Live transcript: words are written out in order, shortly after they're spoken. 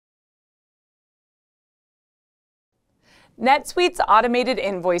NetSuite's automated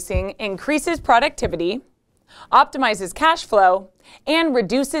invoicing increases productivity, optimizes cash flow, and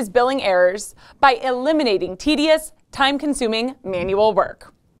reduces billing errors by eliminating tedious, time-consuming manual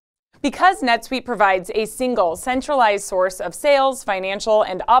work. Because NetSuite provides a single, centralized source of sales, financial,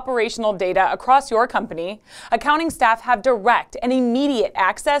 and operational data across your company, accounting staff have direct and immediate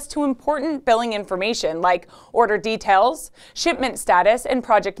access to important billing information like order details, shipment status, and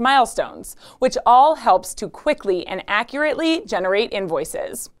project milestones, which all helps to quickly and accurately generate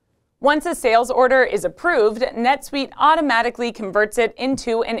invoices. Once a sales order is approved, NetSuite automatically converts it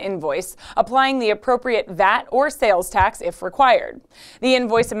into an invoice, applying the appropriate VAT or sales tax if required. The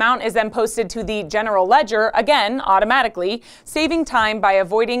invoice amount is then posted to the general ledger, again automatically, saving time by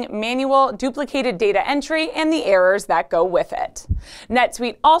avoiding manual duplicated data entry and the errors that go with it.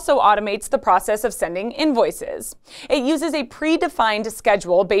 NetSuite also automates the process of sending invoices. It uses a predefined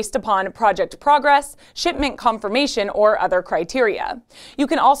schedule based upon project progress, shipment confirmation, or other criteria. You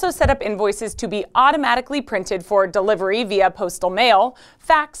can also set up invoices to be automatically printed for delivery via postal mail,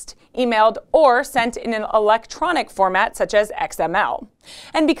 faxed, emailed, or sent in an electronic format such as XML.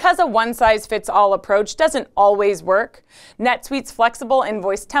 And because a one-size-fits-all approach doesn't always work, NetSuite's flexible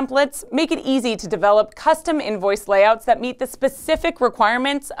invoice templates make it easy to develop custom invoice layouts that meet the specific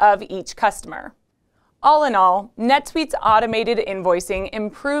requirements of each customer. All in all, NetSuite's automated invoicing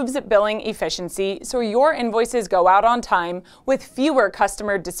improves billing efficiency so your invoices go out on time with fewer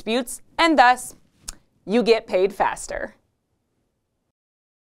customer disputes, and thus, you get paid faster.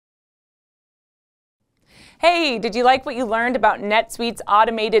 Hey, did you like what you learned about NetSuite's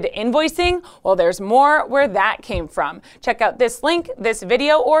automated invoicing? Well, there's more where that came from. Check out this link, this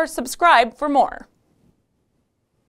video, or subscribe for more.